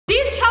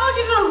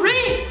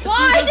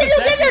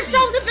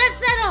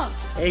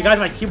Hey guys,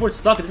 my keyboard's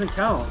stuck. It doesn't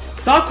count.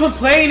 Stop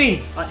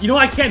complaining. You know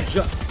I can't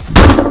jump.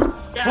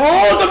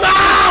 Hold the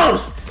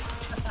mouse!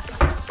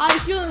 How you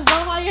feeling, bro?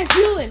 How you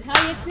feeling?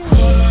 How you feeling?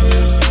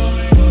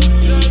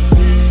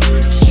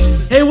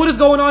 Hey, what is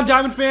going on,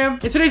 Diamond fam?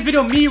 In today's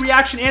video, me,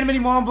 Reaction, and Mini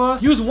Mamba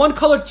use one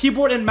colored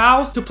keyboard and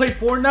mouse to play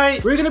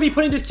Fortnite. We're gonna be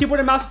putting this keyboard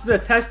and mouse to the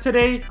test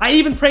today. I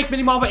even pranked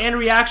Mini Mamba and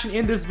Reaction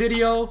in this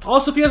video.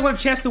 Also, if you guys want a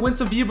chance to win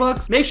some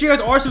V-Bucks, make sure you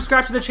guys are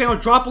subscribed to the channel,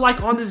 drop a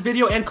like on this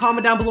video, and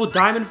comment down below,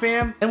 Diamond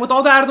fam. And with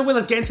all that out of the way,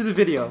 let's get into the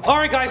video. All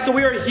right, guys, so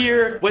we are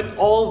here with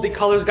all of the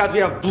colors, guys. We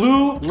have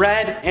blue,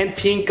 red, and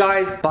pink,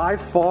 guys. By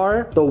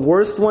far, the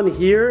worst one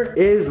here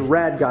is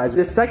red, guys.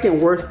 The second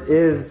worst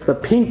is the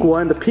pink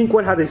one. The pink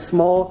one has a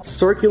small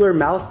circular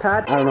mouse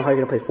pad. I don't know how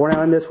you're gonna play Fortnite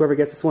on this, whoever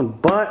gets this one,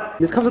 but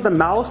this comes with a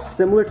mouse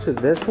similar to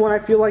this one, I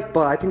feel like,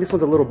 but I think this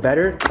one's a little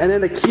better. And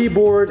then the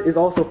keyboard is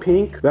also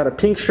pink. We got a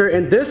pink shirt,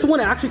 and this one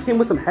actually came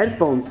with some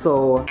headphones,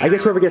 so I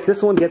guess whoever gets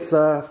this one gets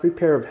a free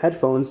pair of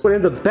headphones. But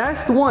then the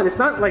best one, it's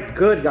not like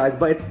good, guys,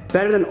 but it's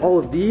better than all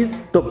of these.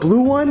 The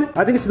blue one,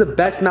 I think this is the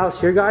best mouse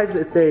here, guys.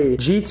 It's a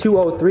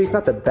G203. It's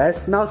not the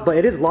best mouse, but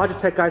it is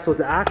Logitech, guys, so it's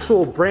an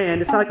actual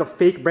brand. It's not like a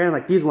fake brand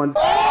like these ones.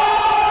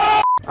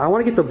 I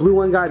want to get the blue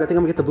one, guys. I think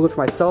I'm gonna get the blue one for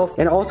myself.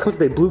 And it also comes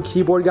with a blue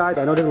keyboard, guys.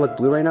 I know it doesn't look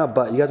blue right now,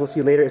 but you guys will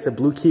see later. It's a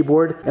blue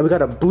keyboard. And we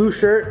got a blue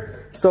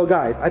shirt. So,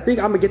 guys, I think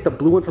I'm gonna get the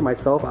blue one for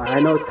myself.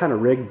 I know it's kind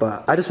of rigged,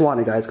 but I just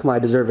want it, guys. Come on, I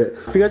deserve it.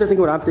 If you guys are thinking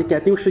what I'm thinking, I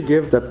think we should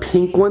give the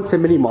pink one to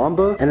Mini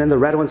Mamba and then the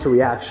red one to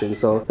Reaction.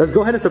 So, let's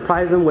go ahead and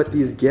surprise them with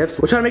these gifts.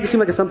 We're trying to make it seem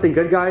like it's something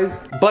good, guys.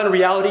 But in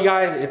reality,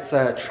 guys, it's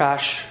a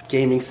trash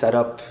gaming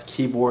setup,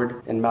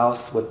 keyboard and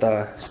mouse with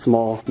a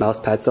small mouse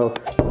pad. So,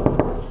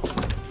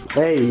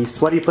 hey,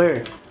 sweaty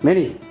player.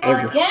 Mini.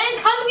 Again?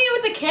 Coming in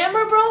with the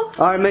camera, bro?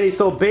 Alright, Mini.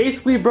 So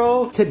basically,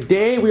 bro,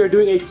 today we are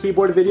doing a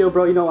keyboard video,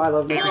 bro. You know I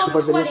love making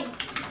keyboard videos.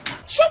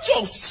 Shut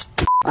your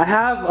I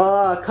have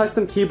a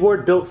custom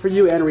keyboard built for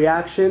you and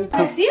Reaction.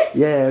 Can I see it?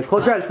 Yeah,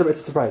 close your eyes. It's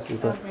a surprise.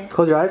 Okay.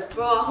 Close your eyes.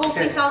 Bro,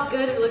 hopefully it sounds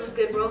good. It looks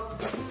good, bro.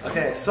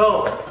 Okay,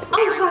 so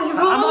I'm excited,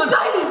 bro. I'm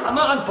excited. I'm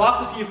gonna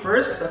unbox it for you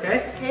first,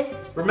 okay? Okay.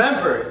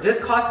 Remember,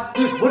 this costs.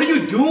 Dude, what are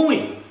you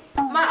doing?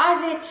 My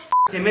eyes itch.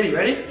 Okay, Mini,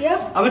 ready? Yep.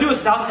 I'm gonna do a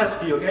sound test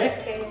for you, okay?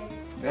 Okay.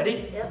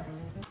 Ready? Yep.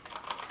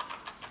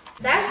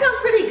 That sounds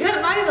pretty good,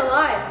 I'm not gonna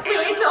lie.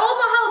 It's all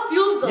about how it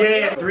feels though.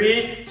 Yeah.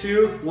 3,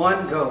 2,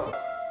 1, go.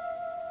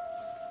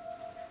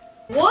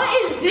 What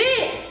is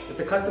this? It's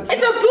a custom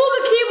It's a Booga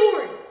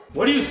keyboard.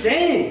 What are you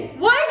saying?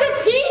 Why is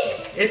it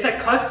pink? It's a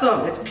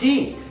custom. It's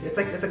pink. It's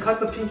a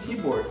custom pink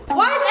keyboard.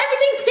 Why is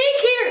everything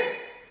pink here?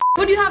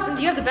 What do you have?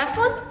 Do you have the best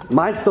one?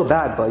 Mine's still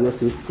bad, but you'll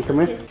see.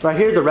 Come here. Right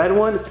here's the red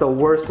one. It's the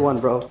worst one,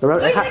 bro. The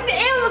red. Wait, it's the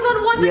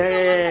Amazon one.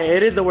 Yeah.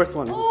 It is the worst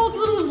one. Oh, the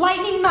little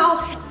lightning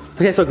mouse.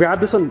 Okay, so grab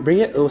this one. Bring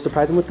it. We'll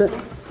surprise him with it.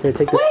 Here,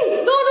 take this.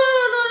 Wait, no.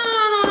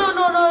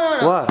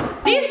 What?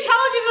 These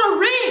challenges are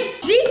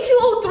rigged.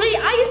 G203.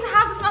 I used to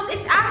have this mouse.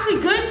 It's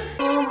actually good.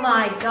 Oh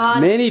my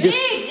god. Mini, it's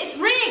rigged. It's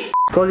rigged.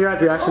 Close your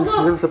eyes, Reaction. We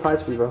have a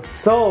surprise for you, bro.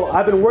 So,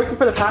 I've been working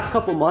for the past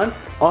couple months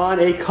on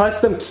a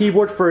custom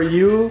keyboard for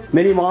you,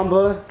 Mini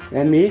Mamba,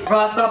 and me.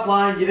 Bro, stop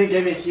lying. You didn't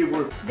give me a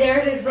keyboard. There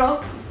it is,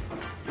 bro.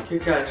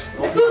 Good catch.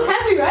 It feels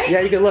heavy, right? Yeah,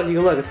 you can look.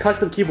 It's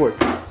custom keyboard.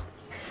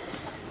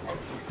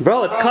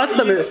 Bro, it's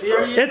custom.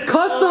 It's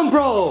custom,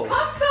 bro.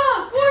 Custom.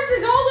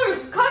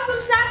 $400. Custom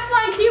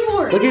satisfying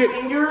keyboard. Look at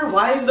Blue finger?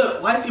 Why is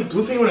the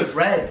blue finger when it's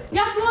red?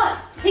 Guess what?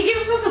 He gave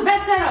us the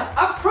best setup.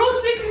 A Pro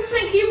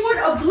 60% keyboard,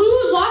 a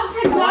blue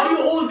Logitech mouse. Why do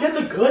you always get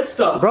the good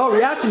stuff? Bro,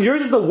 Reaction,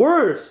 yours is the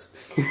worst.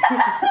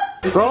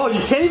 Bro, you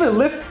can't even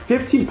lift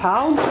 15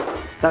 pounds?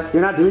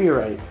 You're not doing it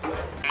right.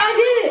 I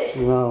did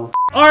it. No.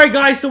 Alright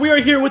guys, so we are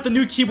here with the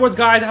new keyboards,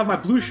 guys. I have my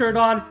blue shirt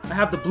on. I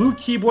have the blue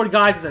keyboard,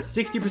 guys. It's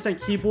a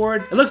 60%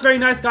 keyboard. It looks very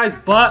nice, guys,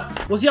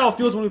 but we'll see how it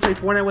feels when we play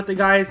Fortnite with it,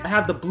 guys. I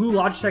have the blue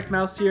Logitech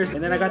mouse here,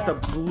 and then I got the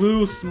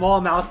blue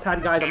small mouse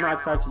pad, guys. I'm not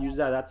excited to use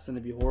that. That's gonna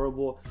be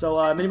horrible.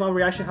 So, Mini Mamba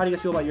Reaction, how do you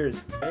guys feel about yours?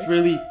 It's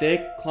really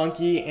thick,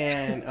 clunky,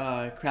 and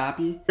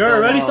crappy. You're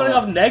already starting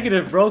off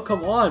negative, bro.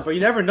 Come on, bro. You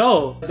never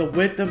know. The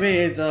width of it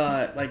is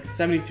like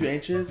 72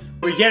 inches.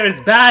 We get it. It's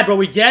bad, bro.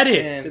 We get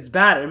it. It's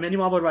bad. Mini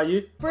Mamba, what about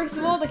you? First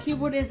of all, the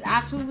keyboard is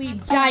absolutely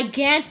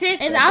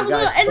gigantic, and I have a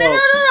little. Guys, and then no,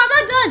 I'm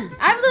not done.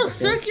 I have a little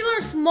circular,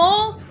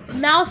 small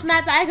mouse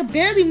mat that I can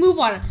barely move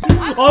on.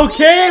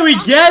 Okay, we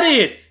get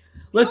it.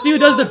 Let's see who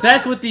does the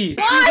best with these.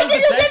 Why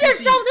did you give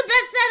yourself the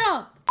best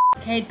setup?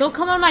 Okay, don't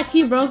come on my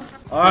team, bro.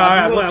 All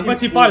right. I'm going to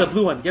team 5, the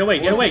blue one.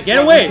 Get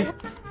away.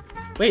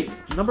 Wait,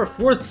 number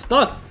 4 is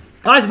stuck.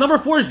 Guys, number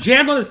 4 is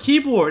jammed on his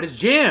keyboard. It's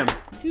jammed.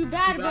 Too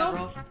bad,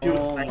 bro.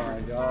 Oh my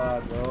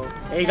god, bro.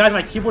 Hey guys,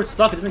 my keyboard's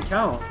stuck. It doesn't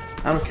count.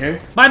 I don't care.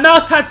 My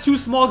mouse pad's too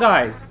small,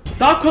 guys.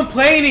 Stop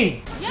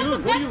complaining. You have the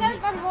best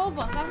setup out of all of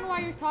us. I don't know why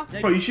you're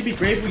talking. Bro, you should be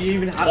grateful you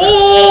even have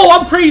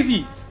I'm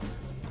crazy.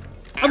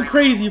 I'm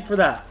crazy for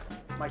that.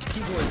 My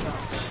keyboard's out.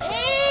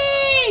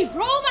 Hey,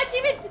 bro, my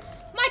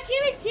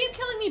teammate's team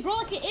killing me, bro,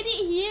 like an idiot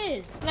he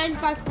is.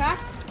 95 crack.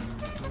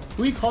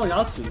 Who are you calling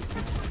out to?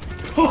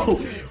 Oh,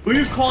 who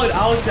you calling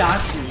out to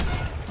actually?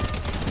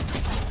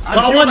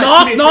 Got one,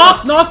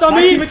 knocked on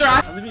me!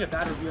 I'm leaving a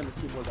bad review on this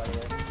keyboard, by the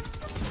way.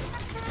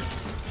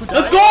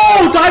 Let's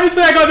go! Diamond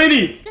said I got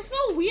mini! That's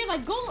so weird,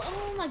 like, go,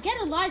 oh my, get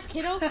alive,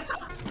 kiddo.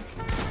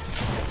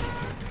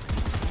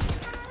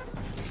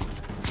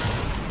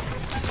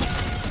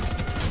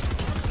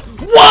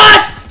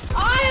 What?!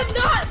 I am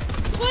not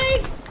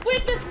playing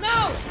with this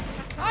mouse!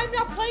 I'm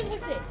not playing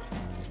with it!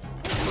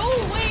 There's no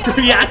way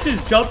The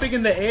reaction's jumping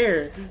in the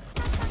air.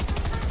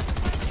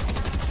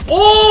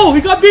 Oh,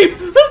 he got beat!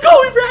 Let's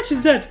go!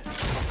 Reaction's dead!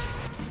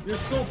 You're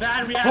so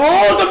bad, reaction.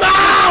 Oh, the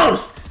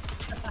mouse!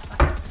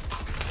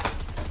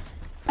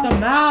 The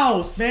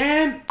mouse,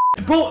 man!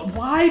 Bro,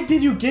 why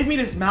did you give me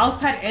this mouse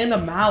pad and the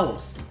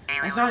mouse?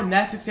 That's not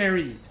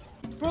necessary.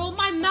 Bro,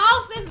 my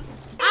mouse is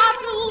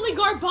absolutely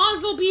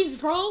garbanzo beans,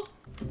 bro.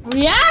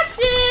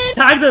 Reaction!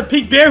 Tag the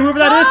pink bear, whoever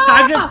that is.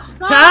 Tag him.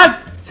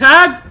 Stop.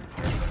 Tag!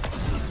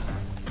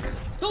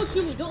 Don't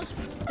shoot me, don't shoot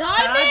me.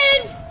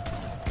 Diamond!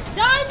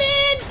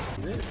 Diamond!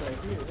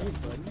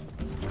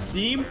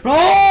 Beam?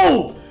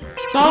 Bro!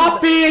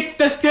 Stop it!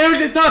 The stairs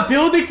is not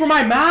building for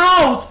my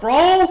mouse,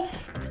 bro!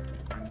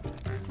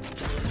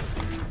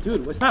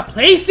 Dude, it's not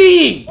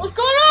placing! What's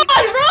going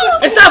on, bro?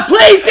 It's not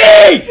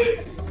placing!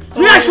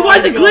 Reaction, why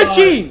is it God.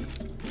 glitching?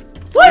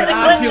 Why is it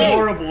I feel glitching?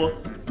 horrible.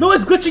 No,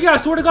 it's glitching out,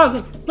 I swear to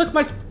God. Look,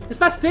 it's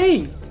not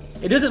staying.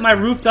 It doesn't, my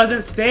roof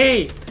doesn't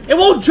stay. It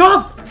won't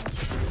jump!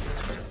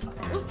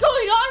 What's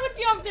going on with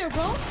you up there,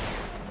 bro?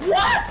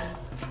 What?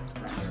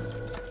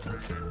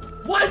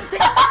 What is it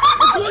taking?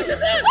 It's going to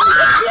this!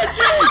 It's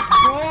glitching!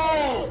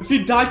 Bro!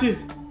 She died to...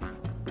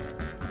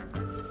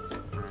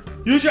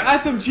 Use your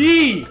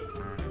SMG!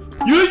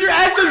 Use your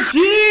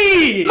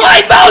SMG!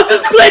 My mouse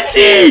is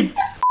glitching!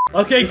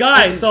 Okay,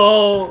 guys,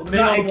 so Mini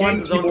not a won game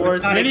the zone keyboard, wars.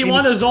 it's not a Mini game-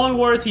 won the zone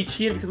wars. He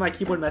cheated because my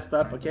keyboard messed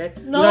up. Okay,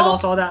 No. You guys all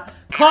saw that.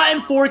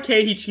 Cotton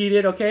 4K. He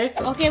cheated. Okay.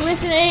 Okay,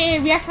 listen, hey,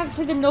 reaction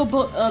to the no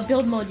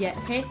build mode yet,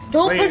 okay?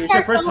 Don't Wait, push it's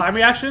your parts first on- time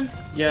reaction?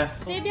 Yeah.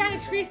 Stay behind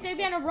a tree, stay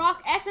behind a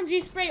rock,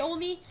 SMG spray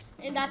only,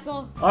 and that's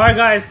all. All right,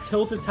 guys.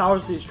 Tilted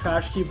towers with these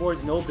trash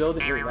keyboards. No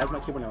building. Wait, why is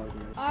my keyboard not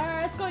working?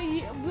 Alright, let's go.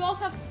 We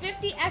also have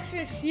 50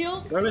 extra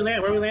shield. Where are we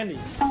land? Where are we landing?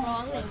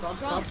 Wrong,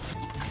 wrong.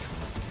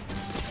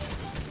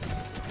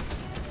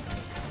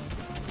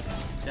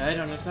 Dead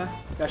on this guy?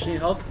 Guys, you need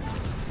help?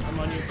 I'm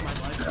on you for my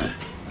life.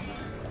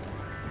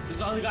 He's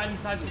the only guy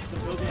inside the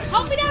building.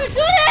 Help me down, shoot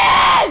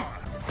him!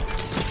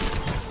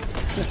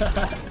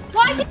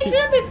 Why can't you do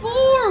it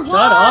before? Shut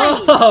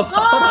Why? up!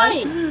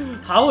 Why?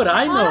 How would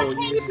I Why know?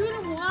 can't you shoot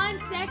him 1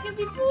 second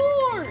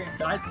before?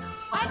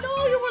 I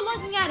know you were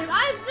looking at it.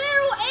 I have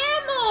 0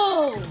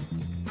 ammo.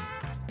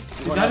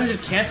 These guys are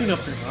just camping up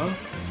there, bro.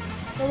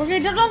 So we're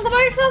gonna don't go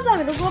by yourself,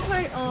 Diamond. Don't go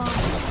by. Oh,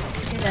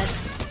 you're dead.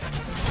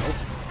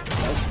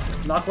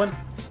 Knock one.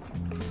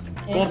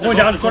 Okay. Going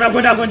down.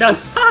 Going down.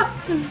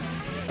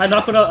 I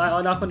knock one out.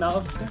 I knock one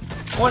out.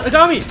 Oh, it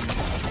got me.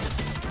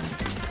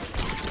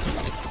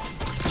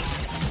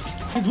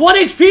 He's 1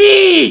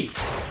 HP.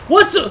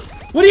 What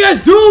are you guys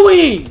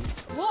doing?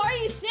 What are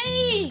you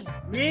saying?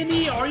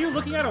 Mini, are you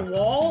looking at a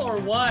wall or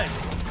what?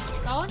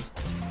 That one?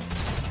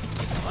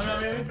 Oh no,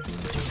 maybe?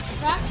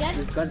 Crap, dead.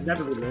 This guy's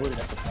never reloaded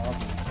at the top.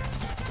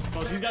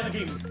 Bro, these guys are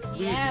getting...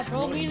 Yeah,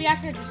 bro, me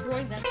reactor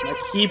destroys that. My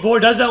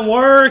keyboard doesn't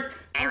work.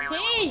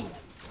 Okay,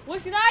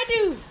 what should I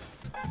do?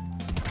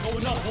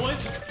 Going up, boys.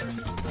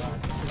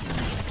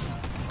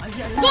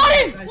 Got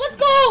him! Let's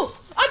go!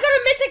 I got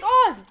a mythic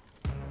on!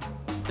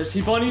 There's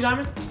people on you,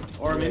 Diamond?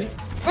 Or a mini?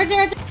 Right there,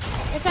 right there.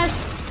 It's us.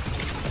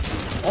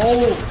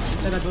 Oh!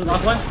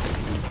 Knock one.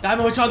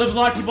 Diamond, watch out, there's a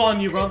lot of people on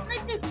you, bro.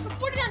 Right there,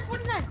 49,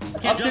 49.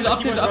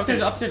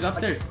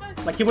 Upstairs.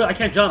 My keyboard, I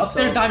can't jump.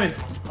 Upstairs, so- Diamond.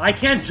 I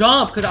can't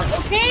jump because I'm.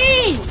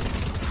 Okay!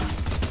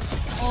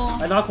 Oh.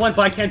 I knock one,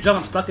 but I can't jump.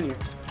 I'm stuck in here.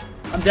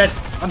 I'm dead.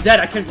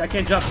 I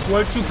can't jump.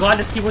 Swear to God,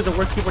 this keyboard's the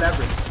worst keyboard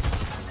ever.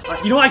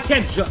 You know I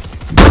can't jump. I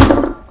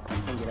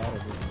can't get out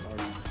of here.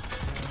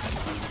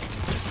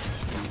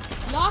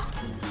 Sorry. Knock.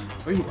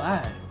 Where you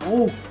at?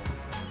 Oh!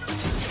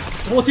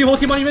 Whole team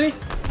on you, Mini.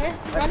 Okay,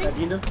 I running.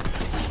 beat him.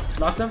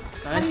 Knocked him.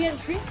 How many Nice. at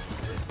the tree?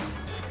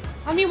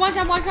 How many? One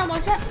shot.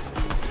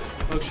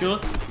 Oh,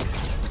 shield.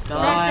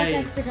 Nice.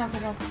 Nice. Good job.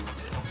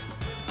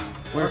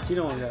 Where? I see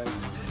no one, guys.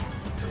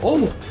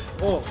 Oh!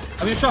 Oh,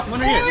 I'm in shock. I'm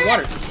under here in the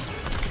water.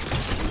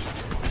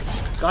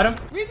 Got him.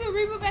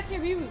 Reboot back here,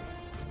 reboot.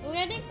 We're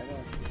landing?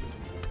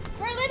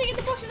 We're landing in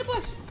the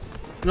bush,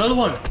 Another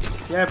one.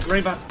 Yeah,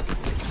 right back.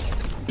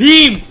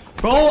 Beam!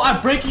 Bro, I'm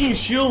breaking your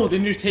shield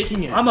and you're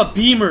taking it. I'm a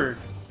beamer.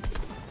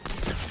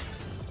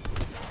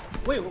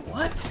 Wait,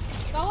 what?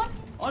 Got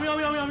one?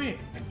 On me.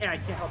 I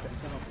can't help it.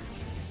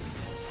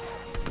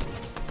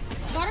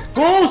 Got her?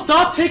 Bro,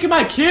 stop taking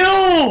my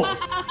kills!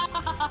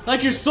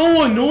 Like, you're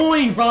so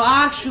annoying, bro.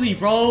 Actually,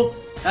 bro.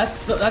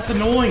 That's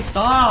annoying.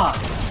 Stop.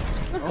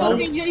 Let's go.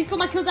 Okay, you stole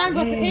my kill down,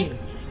 bro. Okay?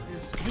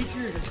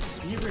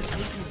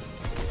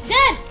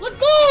 Dead! Let's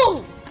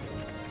go!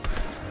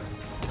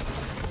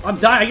 I'm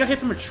dying. I got hit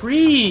from a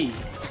tree.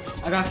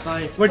 I got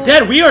sniped. We're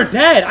dead. We are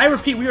dead. I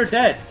repeat, we are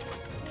dead.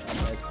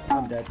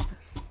 I'm dead.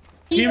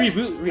 Can you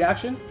reboot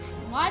reaction?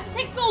 Why does it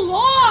take so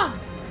long?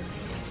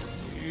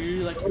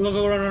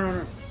 Go,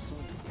 run.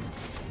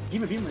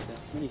 Beam right there.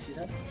 Can you see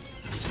that?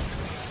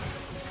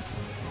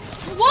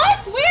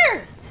 What?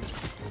 Where?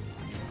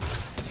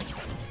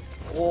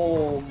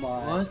 Oh my.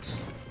 What?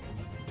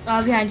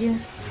 Oh, behind you.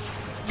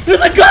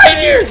 There's a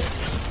guy here!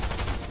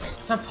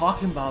 Stop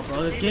talking about,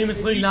 bro. This game is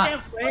literally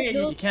not.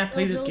 You can't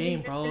play this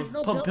game, bro. There's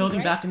no Put building, building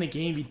right? back in the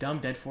game, you dumb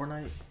dead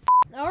Fortnite.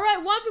 Alright,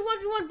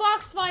 1v1v1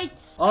 box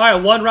fights.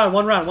 Alright, one round.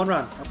 One.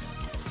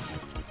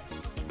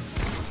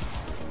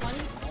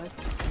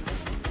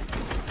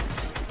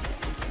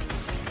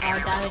 Oh,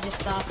 damage just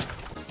stopped.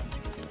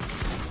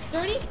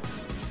 30?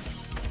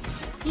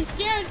 He's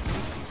scared.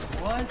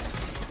 What?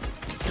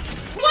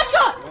 One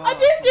shot! I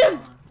beamed him!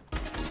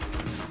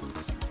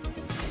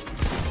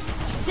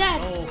 Dead.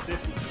 Oh,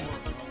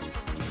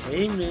 54.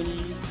 Hey,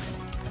 Minnie.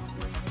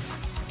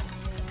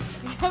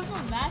 We have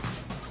one match.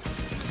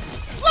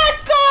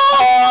 Let's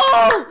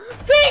go!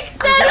 Pink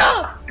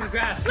setup!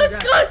 Congrats.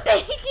 Let's go!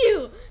 Thank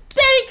you!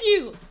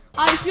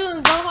 How you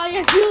feeling, bro? How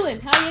you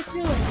feeling?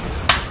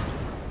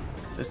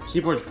 This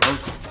keyboard's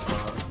broken.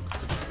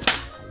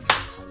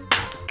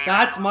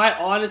 That's my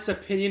honest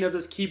opinion of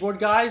this keyboard,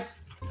 guys.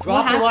 What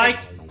Drop a happened?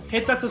 like,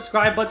 hit that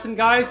subscribe button,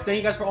 guys. Thank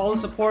you guys for all the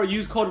support.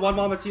 Use code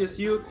 1Mamba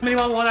TSU. Mini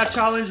Mamba won that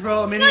challenge,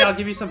 bro. Mini, I'll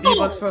give you some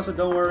V-Bucks for us, so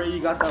don't worry,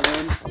 you got that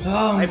win.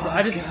 Oh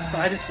I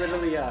just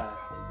literally, yeah,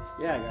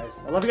 guys.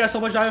 I love you guys so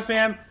much, Diamond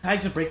fam. Can I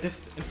just break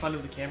this in front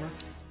of the camera?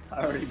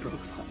 I already broke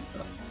mine,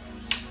 bro.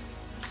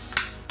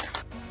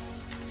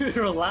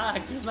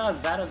 Relax, it's not as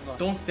bad as mine.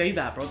 Don't say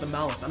that, bro. The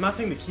mouse. I'm not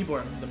saying the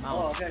keyboard, the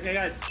mouse. Oh, okay,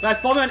 guys. Guys,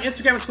 follow me on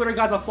Instagram and Twitter,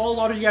 guys. I'll follow a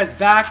lot of you guys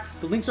back.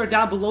 The links are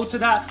down below to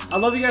that. I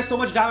love you guys so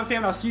much, Diamond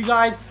fam. I'll see you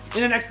guys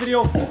in the next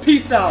video.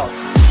 Peace out.